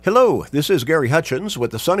Hello, this is Gary Hutchins with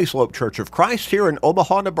the Sunny Slope Church of Christ here in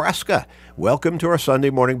Omaha, Nebraska. Welcome to our Sunday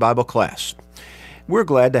morning Bible class. We're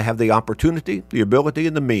glad to have the opportunity, the ability,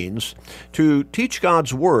 and the means to teach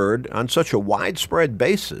God's Word on such a widespread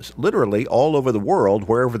basis, literally all over the world,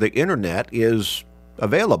 wherever the Internet is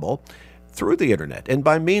available, through the Internet and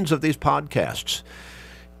by means of these podcasts.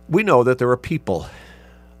 We know that there are people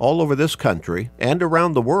all over this country and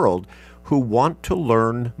around the world who want to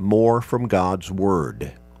learn more from God's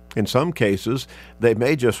Word. In some cases, they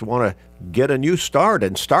may just want to get a new start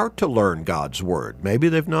and start to learn God's Word. Maybe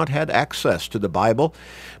they've not had access to the Bible.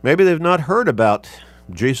 Maybe they've not heard about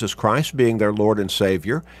Jesus Christ being their Lord and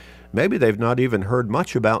Savior. Maybe they've not even heard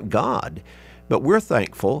much about God. But we're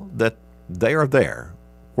thankful that they are there.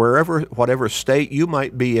 Whatever state you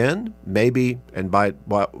might be in, maybe, and by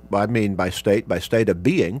state of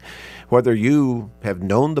being, whether you have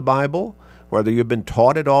known the Bible, whether you've been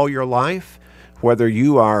taught it all your life, whether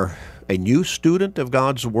you are a new student of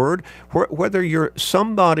God's Word, whether you're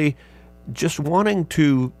somebody just wanting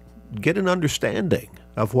to get an understanding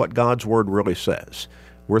of what God's Word really says.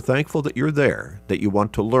 We're thankful that you're there, that you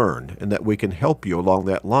want to learn, and that we can help you along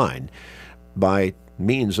that line by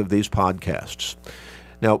means of these podcasts.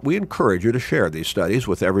 Now, we encourage you to share these studies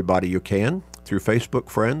with everybody you can, through Facebook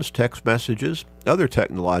friends, text messages, other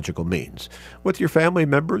technological means, with your family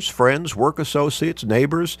members, friends, work associates,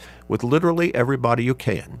 neighbors, with literally everybody you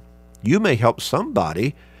can. You may help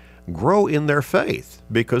somebody grow in their faith,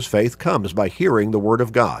 because faith comes by hearing the Word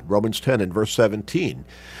of God, Romans 10 and verse 17.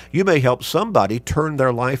 You may help somebody turn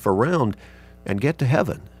their life around and get to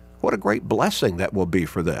heaven. What a great blessing that will be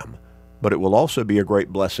for them. But it will also be a great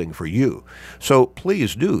blessing for you. So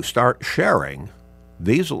please do start sharing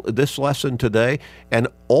this lesson today, and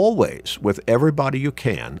always with everybody you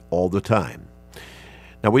can, all the time.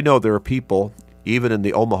 Now, we know there are people, even in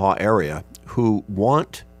the Omaha area, who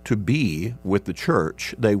want to be with the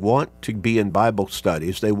church. They want to be in Bible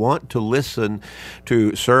studies. They want to listen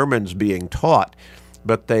to sermons being taught,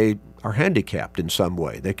 but they are handicapped in some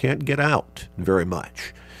way. They can't get out very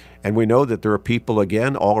much. And we know that there are people,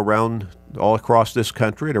 again, all across this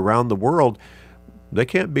country and around the world. They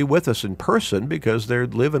can't be with us in person because they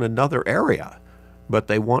live in another area, but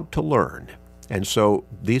they want to learn. And so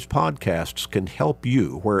these podcasts can help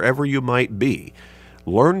you, wherever you might be,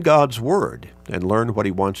 learn God's Word and learn what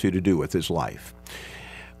He wants you to do with His life.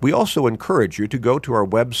 We also encourage you to go to our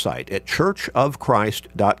website at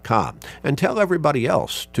churchofchrist.com and tell everybody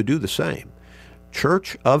else to do the same,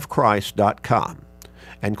 churchofchrist.com,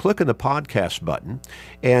 and click on the podcast button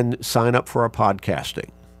and sign up for our podcasting.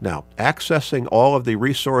 Now, accessing all of the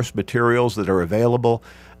resource materials that are available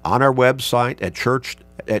on our website at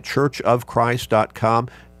churchofchrist.com,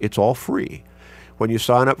 it's all free. When you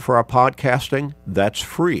sign up for our podcasting, that's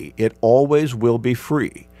free. It always will be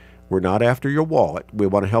free. We're not after your wallet. We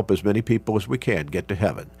want to help as many people as we can get to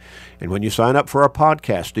heaven. And when you sign up for our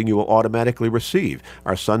podcasting, you will automatically receive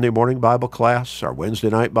our Sunday morning Bible class, our Wednesday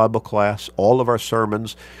night Bible class, all of our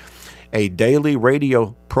sermons, a daily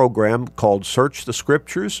radio program called Search the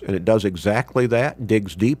Scriptures, and it does exactly that,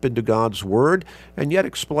 digs deep into God's Word, and yet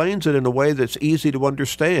explains it in a way that's easy to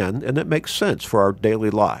understand and that makes sense for our daily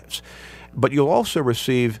lives. But you'll also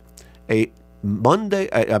receive a Monday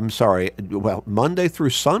through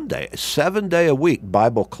Sunday, a 7-day-a-week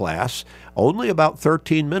Bible class, only about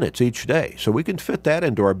 13 minutes each day. So we can fit that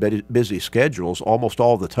into our busy schedules almost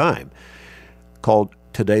all the time, called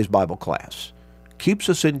Today's Bible Class. Keeps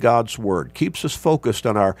us in God's Word, keeps us focused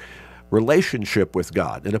on our relationship with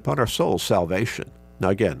God and upon our soul's salvation. Now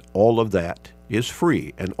again, all of that is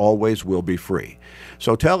free and always will be free.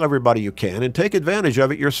 So tell everybody you can and take advantage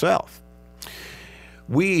of it yourself.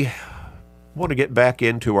 We want to get back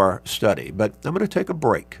into our study, but I'm going to take a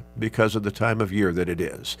break because of the time of year that it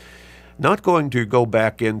is. Not going to go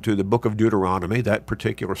back into the book of Deuteronomy, that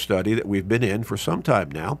particular study that we've been in for some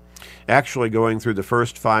time now, actually going through the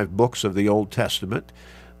first 5 books of the Old Testament,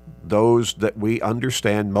 those that we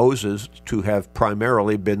understand Moses to have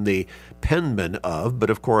primarily been the penman of, but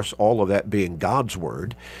of course all of that being God's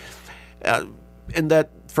Word, and that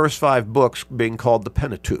first 5 books being called the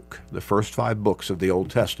Pentateuch, the first 5 books of the Old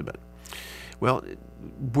Testament. Well,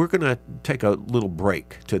 we're going to take a little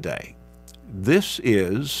break today. This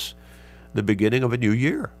is the beginning of a new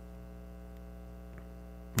year.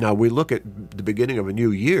 Now, we look at the beginning of a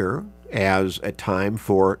new year as a time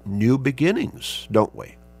for new beginnings, don't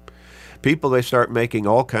we? People, they start making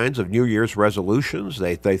all kinds of New Year's resolutions.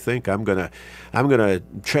 They think, I'm gonna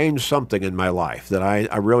change something in my life that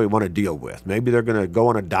I really want to deal with. Maybe they're going to go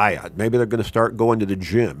on a diet. Maybe they're going to start going to the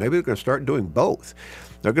gym. Maybe they're going to start doing both.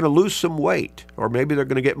 They're going to lose some weight, or maybe they're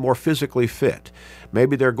going to get more physically fit.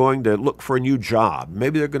 Maybe they're going to look for a new job.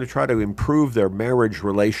 Maybe they're going to try to improve their marriage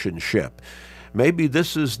relationship. Maybe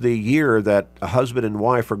this is the year that a husband and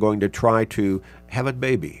wife are going to try to have a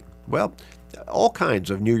baby. Well, all kinds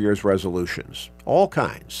of New Year's resolutions, all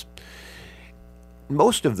kinds.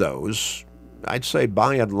 Most of those, I'd say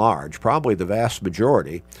by and large, probably the vast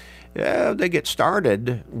majority, they get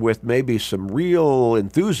started with maybe some real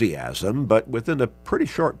enthusiasm, but within a pretty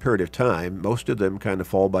short period of time, most of them kind of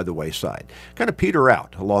fall by the wayside, kind of peter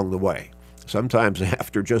out along the way, sometimes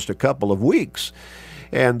after just a couple of weeks.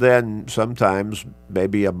 And then sometimes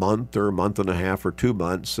maybe a month or a month and a half or 2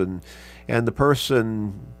 months, and the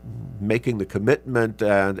person making the commitment,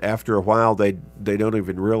 and after a while they don't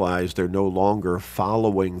even realize they're no longer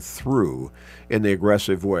following through in the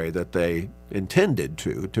aggressive way that they intended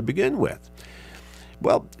to begin with.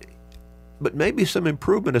 Well, but maybe some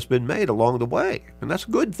improvement has been made along the way, and that's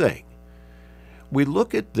a good thing. We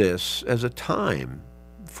look at this as a time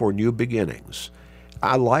for new beginnings.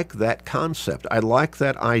 I like that concept. I like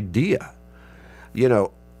that idea.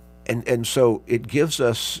 And so it gives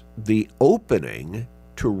us the opening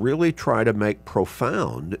to really try to make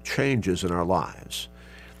profound changes in our lives.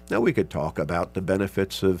 Now, we could talk about the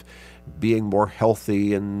benefits of being more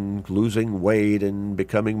healthy and losing weight and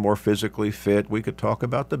becoming more physically fit. We could talk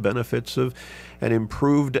about the benefits of an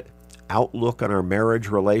improved outlook on our marriage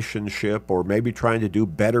relationship, or maybe trying to do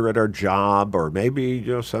better at our job, or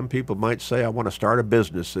maybe some people might say, I want to start a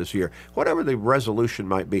business this year. Whatever the resolution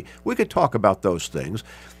might be, we could talk about those things.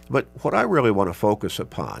 But what I really want to focus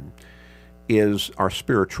upon is our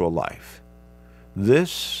spiritual life.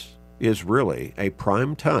 This is really a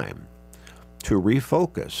prime time to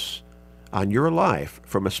refocus on your life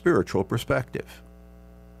from a spiritual perspective.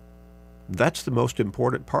 That's the most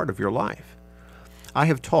important part of your life. I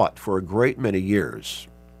have taught for a great many years,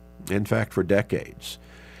 in fact for decades,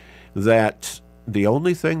 that the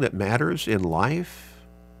only thing that matters in life,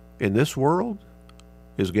 in this world,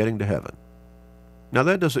 is getting to heaven. Now,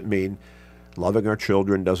 that doesn't mean loving our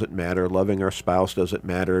children doesn't matter, loving our spouse doesn't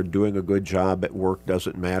matter, doing a good job at work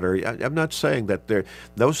doesn't matter. I'm not saying that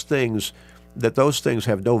those things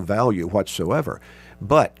have no value whatsoever.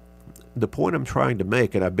 But the point I'm trying to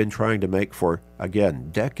make, and I've been trying to make for, again,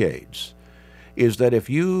 decades, is that if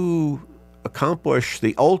you accomplish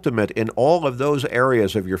the ultimate in all of those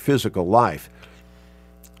areas of your physical life,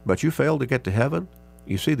 but you fail to get to heaven,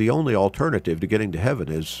 you see, the only alternative to getting to heaven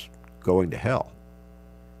is going to hell.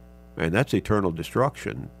 And that's eternal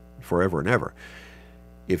destruction forever and ever.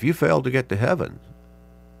 If you fail to get to heaven,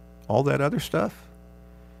 all that other stuff,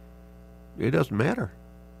 it doesn't matter.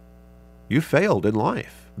 You failed in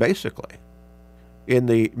life, basically, in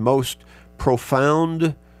the most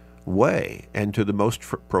profound way and to the most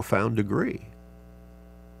profound degree.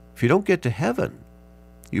 If you don't get to heaven,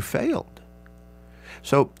 you failed.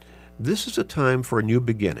 So this is a time for a new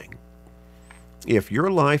beginning. If your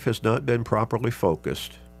life has not been properly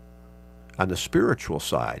focused on the spiritual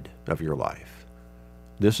side of your life,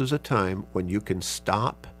 this is a time when you can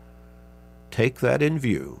stop, take that in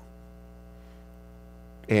view,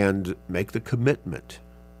 and make the commitment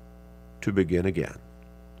to begin again.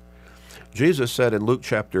 Jesus said in Luke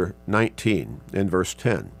chapter 19 and verse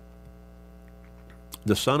 10,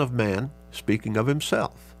 the Son of Man, speaking of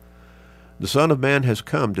himself, the Son of Man has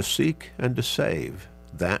come to seek and to save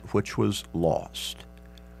that which was lost.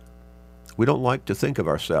 We don't like to think of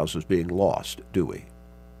ourselves as being lost, do we?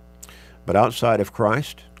 But outside of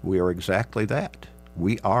Christ, we are exactly that.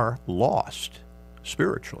 We are lost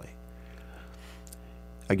spiritually.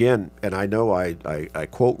 Again, and I know I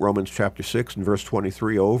quote Romans chapter 6 and verse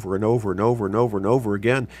 23 over and over and over and over and over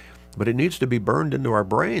again, but it needs to be burned into our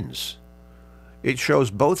brains. It shows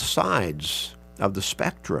both sides of the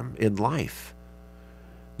spectrum in life.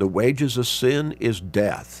 The wages of sin is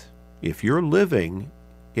death. If you're living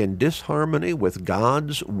in disharmony with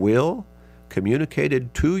God's will,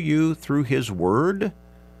 communicated to you through His Word,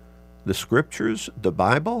 the Scriptures, the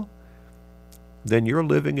Bible, then you're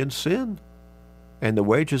living in sin. And the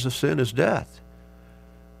wages of sin is death.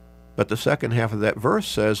 But the second half of that verse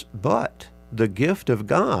says, but the gift of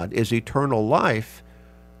God is eternal life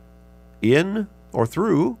in or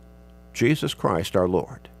through Jesus Christ our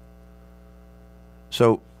Lord.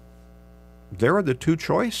 So there are the two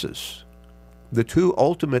choices, the two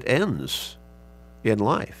ultimate ends in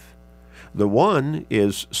life. The one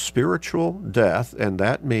is spiritual death, and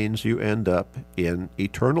that means you end up in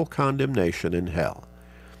eternal condemnation in hell,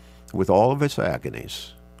 with all of its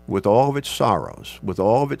agonies, with all of its sorrows, with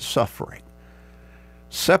all of its suffering,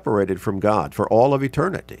 separated from God for all of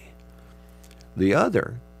eternity. The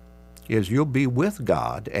other is you'll be with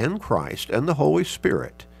God and Christ and the Holy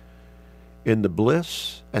Spirit in the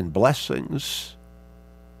bliss and blessings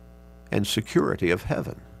and security of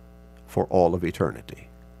heaven for all of eternity.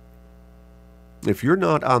 If you're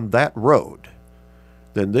not on that road,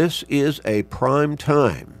 then this is a prime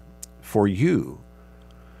time for you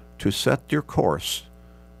to set your course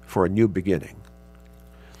for a new beginning.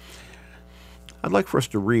 I'd like for us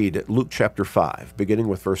to read Luke chapter 5, beginning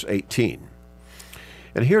with verse 18.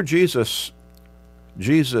 And here Jesus,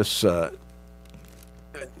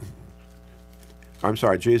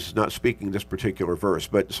 not speaking this particular verse,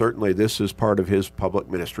 but certainly this is part of his public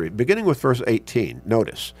ministry. Beginning with verse 18,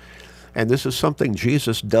 notice, and this is something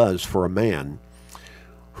Jesus does for a man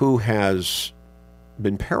who has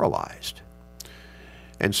been paralyzed.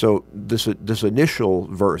 And so this initial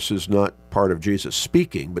verse is not part of Jesus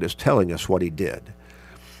speaking, but is telling us what he did.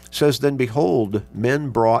 It says, "Then behold, men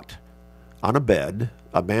brought on a bed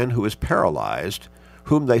a man who is paralyzed,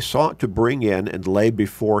 whom they sought to bring in and lay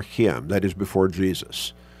before him," that is, before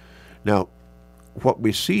Jesus. Now, what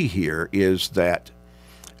we see here is that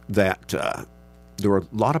there were a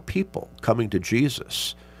lot of people coming to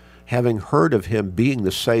Jesus, having heard of him being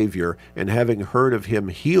the Savior and having heard of him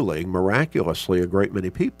healing miraculously a great many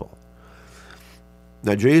people.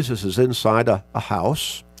 Now, Jesus is inside a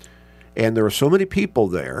house, and there are so many people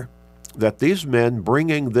there that these men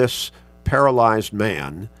bringing this paralyzed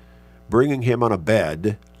man, bringing him on a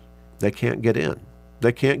bed, they can't get in.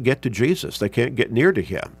 They can't get to Jesus. They can't get near to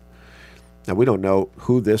him. Now, we don't know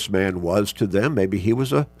who this man was to them. Maybe he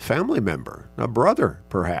was a family member, a brother,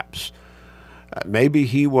 perhaps. Maybe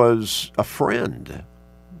he was a friend,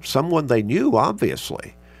 someone they knew,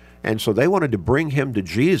 obviously. And so they wanted to bring him to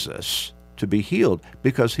Jesus to be healed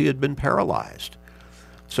because he had been paralyzed.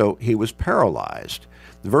 So he was paralyzed.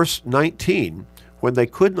 Verse 19, when they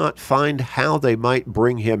could not find how they might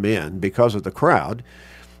bring him in because of the crowd,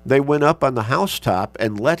 they went up on the housetop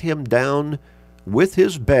and let him down with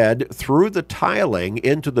his bed through the tiling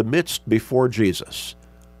into the midst before Jesus.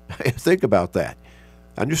 Think about that.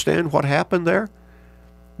 Understand what happened there?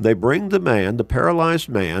 They bring the man, the paralyzed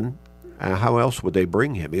man. How else would they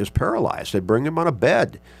bring him? He was paralyzed. They bring him on a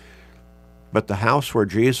bed. But the house where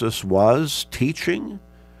Jesus was teaching,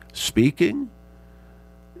 speaking,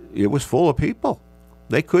 it was full of people.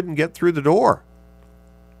 They couldn't get through the door.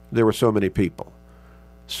 There were so many people.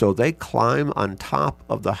 So they climb on top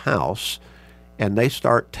of the house and they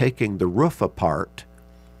start taking the roof apart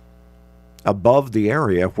above the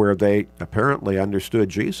area where they apparently understood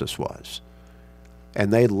Jesus was.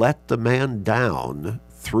 And they let the man down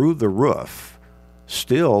through the roof,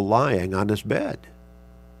 still lying on his bed.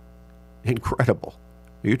 Incredible.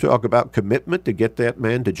 You talk about commitment to get that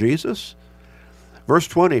man to Jesus. Verse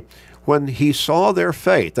 20, when he saw their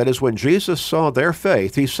faith, that is, when Jesus saw their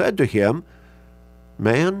faith, he said to him,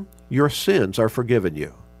 "Man, your sins are forgiven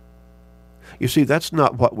you." You see, that's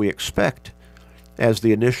not what we expect as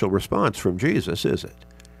the initial response from Jesus, is it?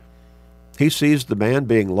 He sees the man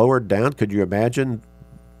being lowered down. Could you imagine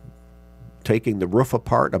taking the roof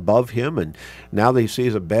apart above him, and now that he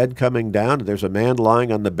sees a bed coming down, and there's a man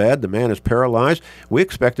lying on the bed, the man is paralyzed. We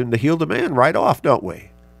expect him to heal the man right off, don't we?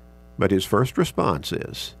 But his first response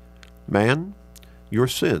is, "Man, your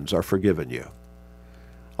sins are forgiven you."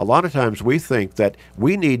 A lot of times we think that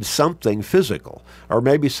we need something physical or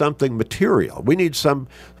maybe something material. We need some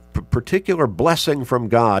particular blessing from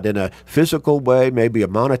God in a physical way, maybe a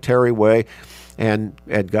monetary way, and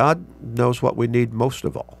God knows what we need most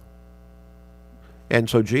of all. And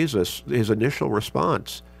so Jesus, his initial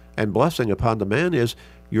response and blessing upon the man is,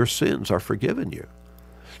 "Your sins are forgiven you."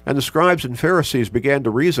 And the scribes and Pharisees began to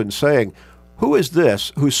reason, saying, "Who is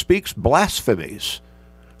this who speaks blasphemies?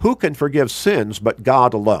 Who can forgive sins but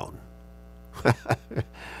God alone?"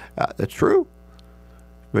 That's true.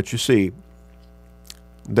 But you see,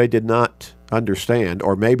 they did not understand,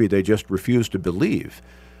 or maybe they just refused to believe,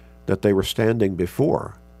 that they were standing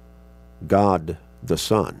before God the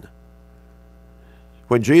Son.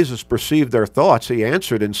 When Jesus perceived their thoughts, he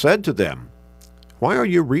answered and said to them, "Why are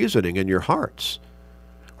you reasoning in your hearts?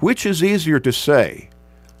 Which is easier to say,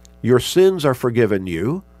 'Your sins are forgiven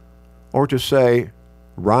you,' or to say,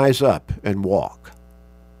 'Rise up and walk'?"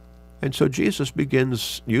 And so Jesus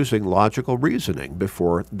begins using logical reasoning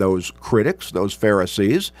before those critics, those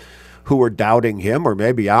Pharisees, who were doubting him or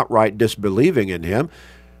maybe outright disbelieving in him.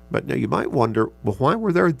 But now you might wonder, well, why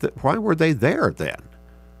were they there then?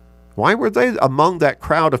 Why were they among that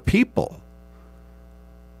crowd of people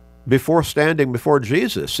before standing before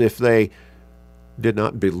Jesus if they did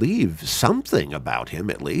not believe something about him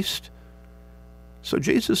at least? So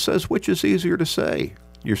Jesus says, which is easier to say,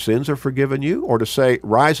 your sins are forgiven you, or to say,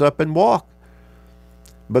 rise up and walk.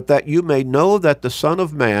 But that you may know that the Son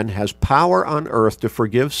of Man has power on earth to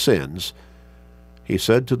forgive sins, he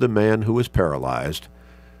said to the man who was paralyzed,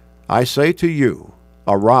 I say to you,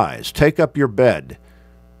 arise, take up your bed,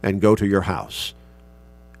 and go to your house.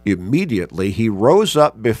 Immediately he rose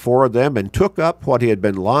up before them and took up what he had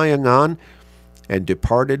been lying on and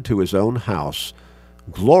departed to his own house,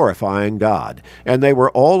 glorifying God. And they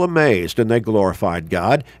were all amazed, and they glorified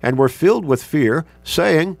God, and were filled with fear,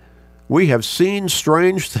 saying, we have seen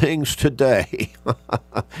strange things today.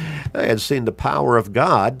 They had seen the power of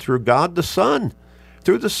God through God the Son,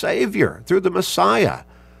 through the Savior, through the Messiah,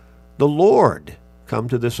 the Lord, come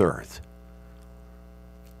to this earth.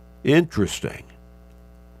 Interesting.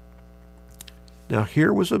 Now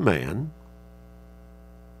here was a man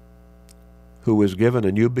who was given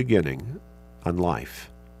a new beginning on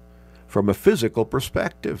life from a physical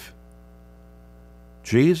perspective.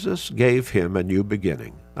 Jesus gave him a new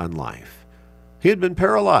beginning on life. He had been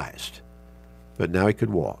paralyzed, but now he could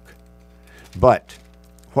walk. But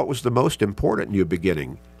what was the most important new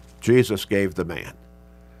beginning Jesus gave the man?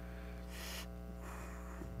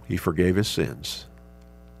 He forgave his sins.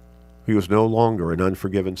 He was no longer an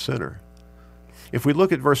unforgiven sinner. If we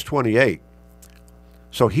look at verse 28,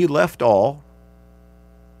 so he left all,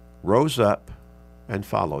 rose up, and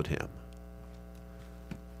followed him.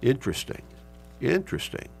 Interesting.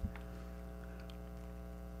 Interesting.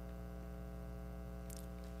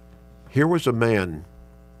 Here was a man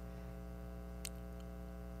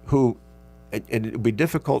who, and it would be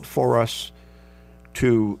difficult for us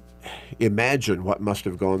to imagine what must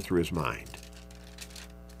have gone through his mind.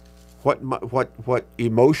 What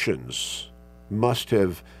emotions must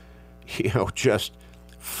have, just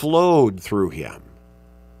flowed through him.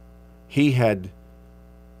 He had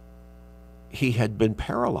been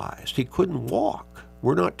paralyzed. He couldn't walk.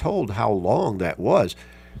 We're not told how long that was,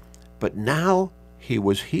 but now he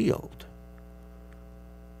was healed.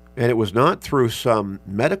 And it was not through some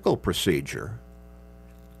medical procedure.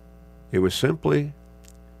 It was simply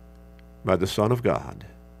by the Son of God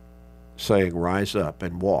saying, rise up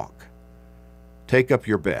and walk. Take up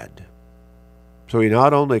your bed. So he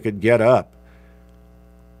not only could get up,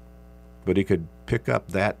 but he could pick up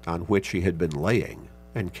that on which he had been laying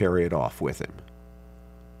and carry it off with him.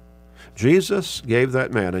 Jesus gave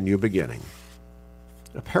that man a new beginning.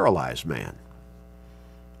 A paralyzed man.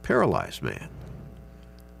 Paralyzed man.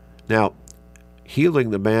 Now,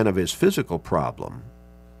 healing the man of his physical problem,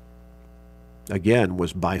 again,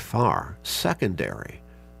 was by far secondary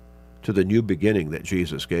to the new beginning that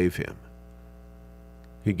Jesus gave him.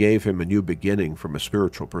 He gave him a new beginning from a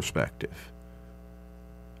spiritual perspective.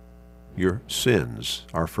 Your sins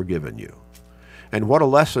are forgiven you. And what a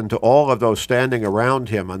lesson to all of those standing around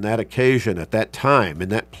him on that occasion, at that time, in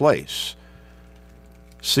that place,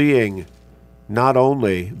 seeing not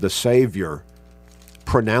only the Savior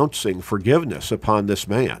pronouncing forgiveness upon this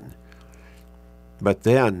man, but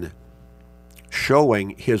then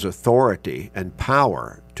showing his authority and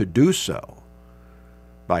power to do so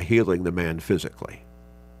by healing the man physically,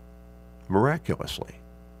 miraculously.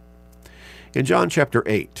 In John chapter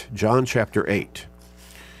 8,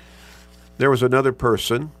 there was another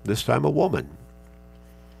person, this time a woman,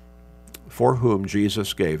 for whom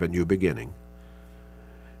Jesus gave a new beginning.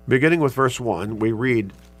 Beginning with verse 1, we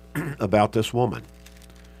read about this woman.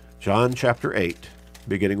 John chapter 8,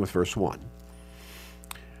 beginning with verse 1.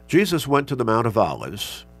 Jesus went to the Mount of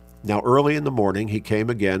Olives. Now early in the morning he came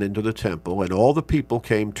again into the temple, and all the people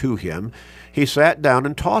came to him. He sat down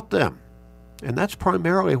and taught them. And that's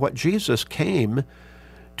primarily what Jesus came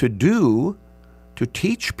to do, to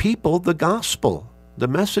teach people the gospel, the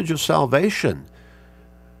message of salvation,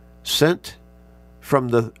 sent from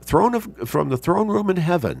the throne room in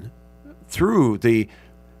heaven through the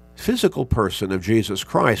physical person of Jesus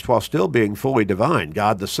Christ while still being fully divine,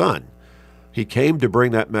 God the Son. He came to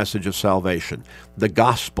bring that message of salvation, the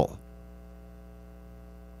gospel,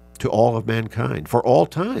 to all of mankind, for all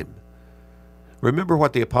time. Remember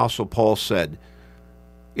what the Apostle Paul said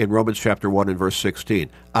in Romans chapter 1 and verse 16.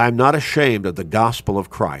 I am not ashamed of the gospel of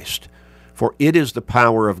Christ, for it is the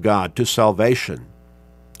power of God to salvation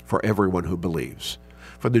for everyone who believes,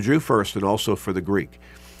 for the Jew first and also for the Greek.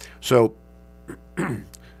 So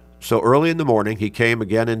early in the morning he came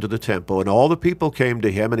again into the temple, and all the people came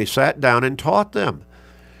to him, and he sat down and taught them.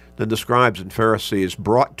 Then the scribes and Pharisees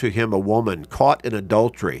brought to him a woman caught in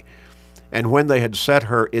adultery. And when they had set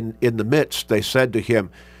her in the midst, they said to him,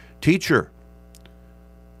 Teacher,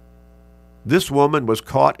 this woman was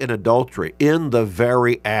caught in adultery, in the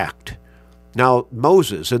very act. Now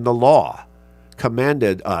Moses in the law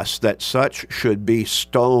commanded us that such should be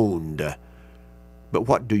stoned. But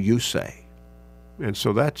what do you say?" And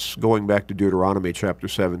so that's going back to Deuteronomy chapter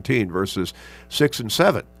 17, verses 6 and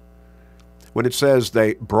 7. When it says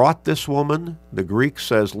they brought this woman, the Greek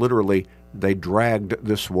says literally, they dragged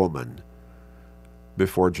this woman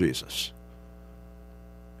before Jesus.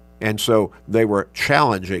 And so they were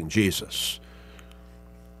challenging Jesus.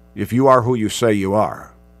 If you are who you say you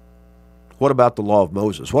are, what about the law of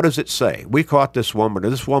Moses? What does it say? We caught this woman, or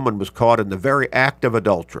this woman was caught in the very act of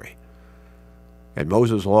adultery. And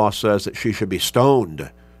Moses' law says that she should be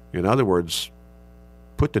stoned. In other words,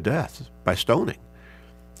 put to death by stoning.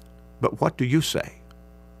 But what do you say?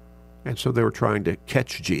 And so they were trying to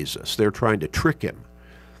catch Jesus. They were trying to trick him.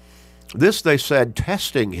 This, they said,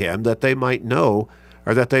 testing him that they might know,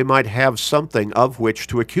 or that they might have something of which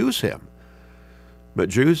to accuse him. But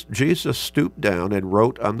Jesus stooped down and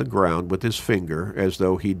wrote on the ground with his finger as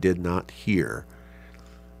though he did not hear.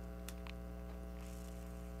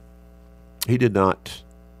 He did not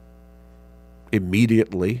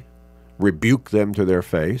immediately rebuke them to their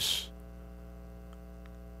face,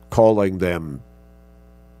 calling them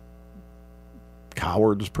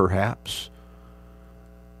cowards perhaps,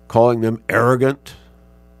 calling them arrogant,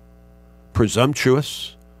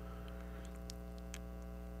 presumptuous.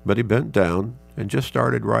 But he bent down and just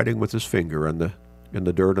started writing with his finger in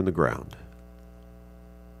the dirt on the ground.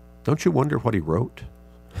 Don't you wonder what he wrote?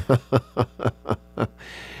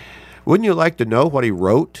 Wouldn't you like to know what he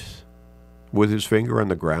wrote with his finger on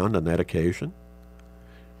the ground on that occasion?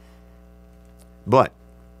 But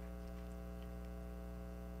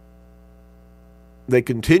they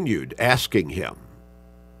continued asking him.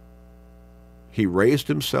 He raised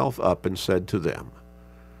himself up and said to them,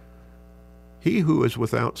 "He who is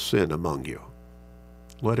without sin among you,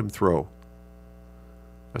 let him throw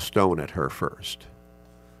a stone at her first."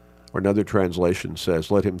 Or another translation says,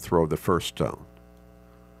 "Let him throw the first stone."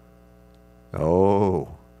 Oh,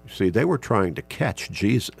 you see, they were trying to catch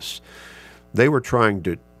Jesus. They were trying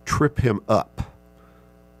to trip him up.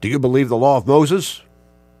 Do you believe the law of Moses?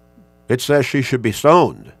 It says she should be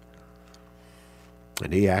stoned.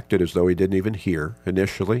 And he acted as though he didn't even hear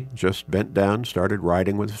initially, just bent down, started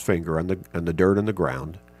writing with his finger on the dirt on the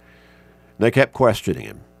ground. And they kept questioning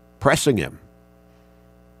him, pressing him.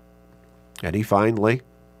 And he finally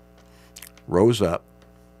rose up.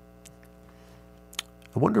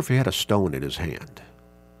 I wonder if he had a stone in his hand,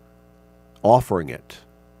 offering it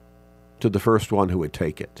to the first one who would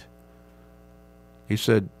take it. He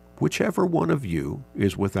said, "Whichever one of you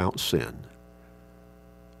is without sin,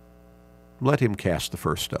 let him cast the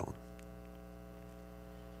first stone."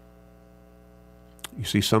 You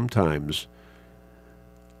see, sometimes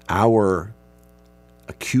our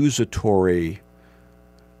accusatory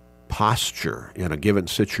posture in a given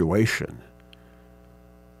situation,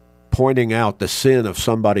 pointing out the sin of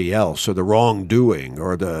somebody else or the wrongdoing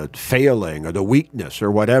or the failing or the weakness or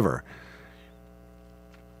whatever,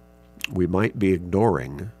 we might be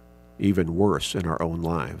ignoring even worse in our own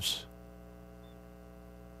lives.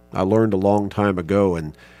 I learned a long time ago,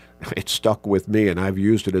 and it stuck with me, and I've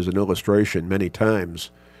used it as an illustration many times.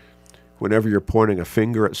 Whenever you're pointing a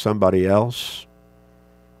finger at somebody else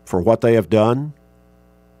for what they have done,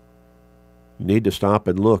 you need to stop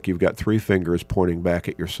and look. You've got 3 fingers pointing back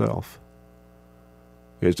at yourself.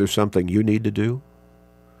 Is there something you need to do?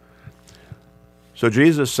 So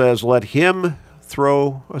Jesus says, "Let him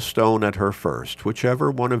throw a stone at her first,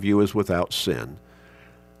 whichever one of you is without sin."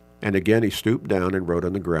 And again, he stooped down and wrote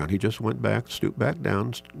on the ground. He just went back, stooped back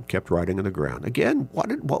down, kept writing on the ground. Again,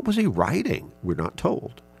 what was he writing? We're not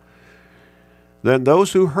told. Then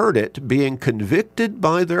those who heard it, being convicted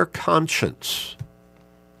by their conscience,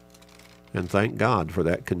 and thank God for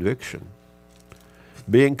that conviction,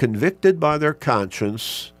 being convicted by their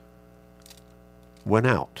conscience, went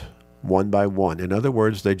out one by one. In other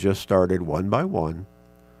words, they just started one by one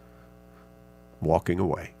walking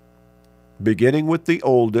away, beginning with the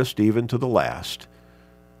oldest even to the last.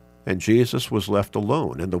 And Jesus was left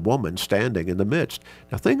alone, and the woman standing in the midst.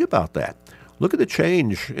 Now think about that. Look at the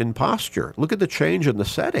change in posture. Look at the change in the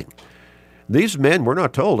setting. These men, we're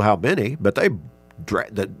not told how many, but they,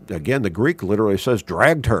 again, the Greek literally says,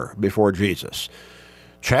 dragged her before Jesus,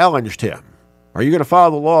 challenged him. Are you going to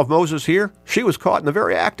follow the law of Moses here? She was caught in the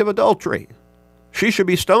very act of adultery. She should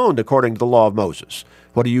be stoned according to the law of Moses.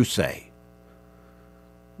 What do you say?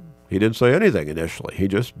 He didn't say anything initially. He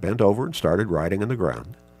just bent over and started writing on the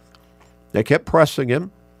ground. They kept pressing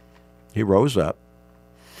him. He rose up,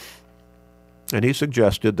 and he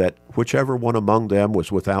suggested that whichever one among them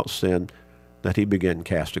was without sin, that he begin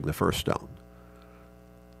casting the first stone.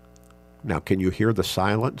 Now, can you hear the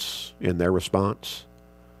silence in their response?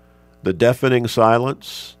 The deafening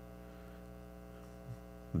silence.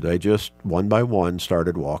 They just, one by one,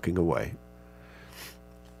 started walking away.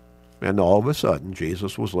 And all of a sudden,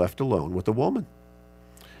 Jesus was left alone with the woman.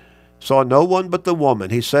 Saw no one but the woman.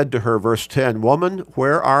 He said to her, verse 10, "Woman,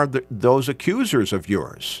 where are those accusers of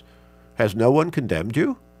yours? Has no one condemned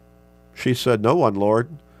you?" She said, "No one, Lord."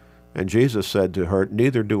 And Jesus said to her,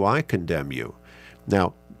 "Neither do I condemn you."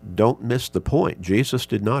 Now, don't miss the point. Jesus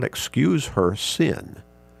did not excuse her sin,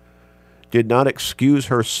 did not excuse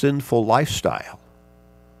her sinful lifestyle.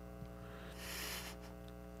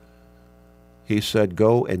 He said,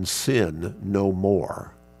 "Go and sin no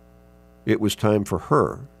more." It was time for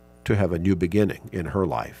her to have a new beginning in her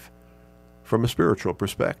life from a spiritual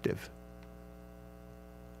perspective.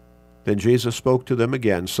 Then Jesus spoke to them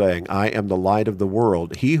again, saying, "I am the light of the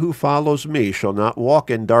world. He who follows me shall not walk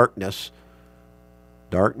in darkness,"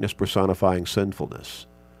 darkness personifying sinfulness,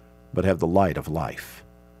 "but have the light of life."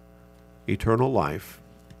 Eternal life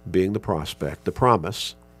being the prospect, the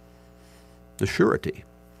promise, the surety,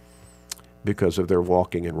 because of their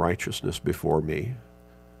walking in righteousness before me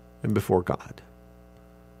and before God.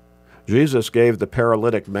 Jesus gave the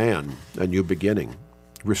paralytic man a new beginning,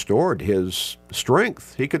 restored his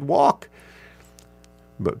strength. He could walk.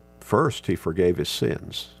 But first, he forgave his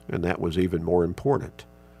sins, and that was even more important.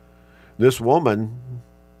 This woman,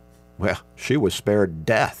 well, she was spared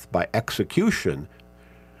death by execution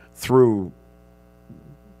through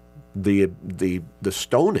the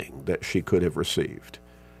stoning that she could have received.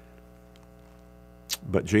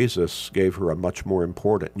 But Jesus gave her a much more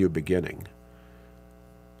important new beginning.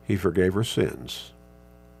 He forgave her sins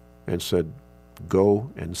and said, "Go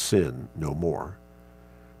and sin no more."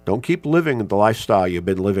 Don't keep living the lifestyle you've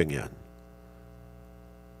been living in.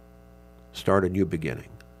 Start a new beginning.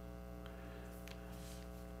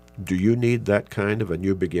 Do you need that kind of a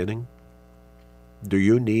new beginning? Do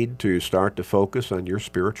you need to start to focus on your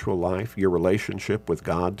spiritual life, your relationship with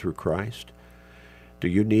God through Christ? Do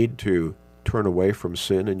you need to turn away from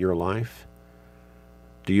sin in your life?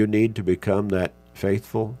 Do you need to become that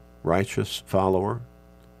faithful, righteous follower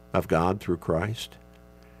of God through Christ?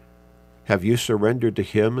 Have you surrendered to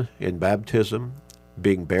Him in baptism,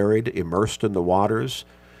 being buried, immersed in the waters,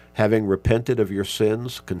 having repented of your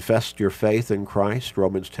sins, confessed your faith in Christ,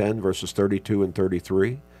 Romans 10, verses 32 and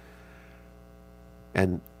 33,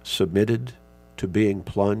 and submitted to being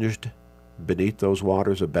plunged beneath those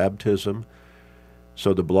waters of baptism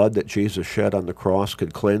so the blood that Jesus shed on the cross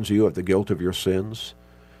could cleanse you of the guilt of your sins,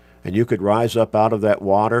 and you could rise up out of that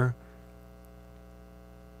water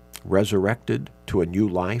resurrected to a new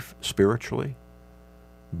life spiritually,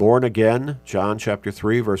 born again, John chapter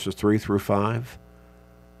 3, verses 3 through 5,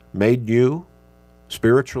 made new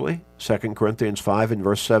spiritually, 2 Corinthians 5 and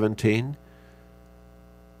verse 17,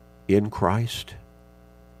 in Christ,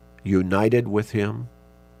 united with Him,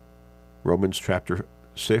 Romans chapter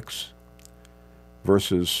 6,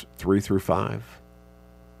 verses 3 through 5.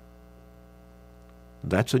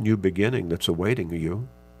 That's a new beginning that's awaiting you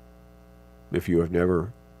if you have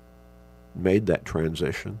never made that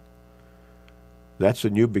transition. That's a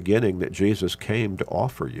new beginning that Jesus came to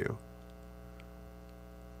offer you.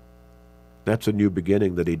 That's a new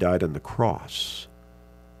beginning that He died on the cross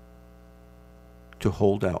to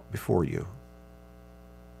hold out before you.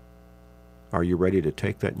 Are you ready to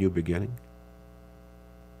take that new beginning?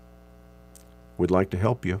 We'd like to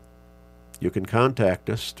help you. You can contact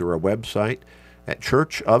us through our website at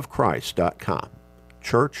churchofchrist.com.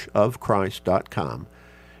 churchofchrist.com.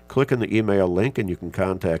 Click on the email link and you can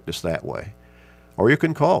contact us that way. Or you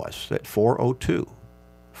can call us at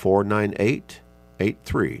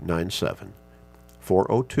 402-498-8397.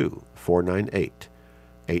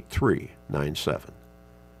 402-498-8397.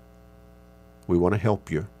 We want to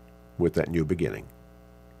help you with that new beginning.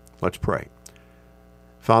 Let's pray.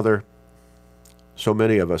 Father, so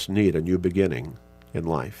many of us need a new beginning in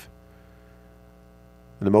life.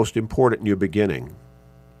 And the most important new beginning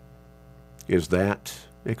is that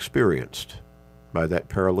experienced by that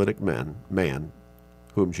paralytic man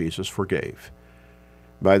whom Jesus forgave,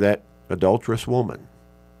 by that adulterous woman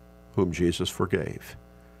whom Jesus forgave.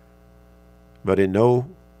 But in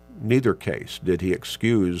neither case did He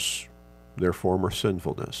excuse their former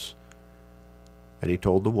sinfulness. And He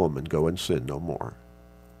told the woman, "Go and sin no more."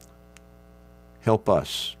 Help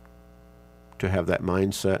us to have that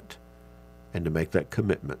mindset and to make that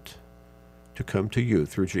commitment to come to You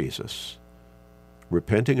through Jesus,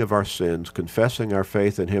 repenting of our sins, confessing our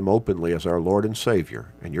faith in Him openly as our Lord and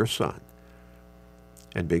Savior and Your Son,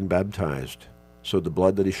 and being baptized so the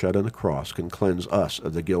blood that He shed on the cross can cleanse us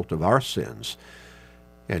of the guilt of our sins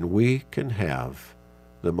and we can have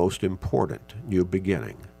the most important new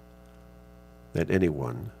beginning that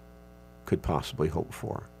anyone could possibly hope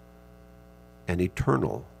for. An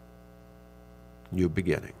eternal new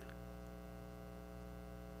beginning.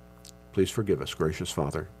 Please forgive us, gracious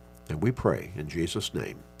Father, and we pray in Jesus'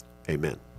 name. Amen.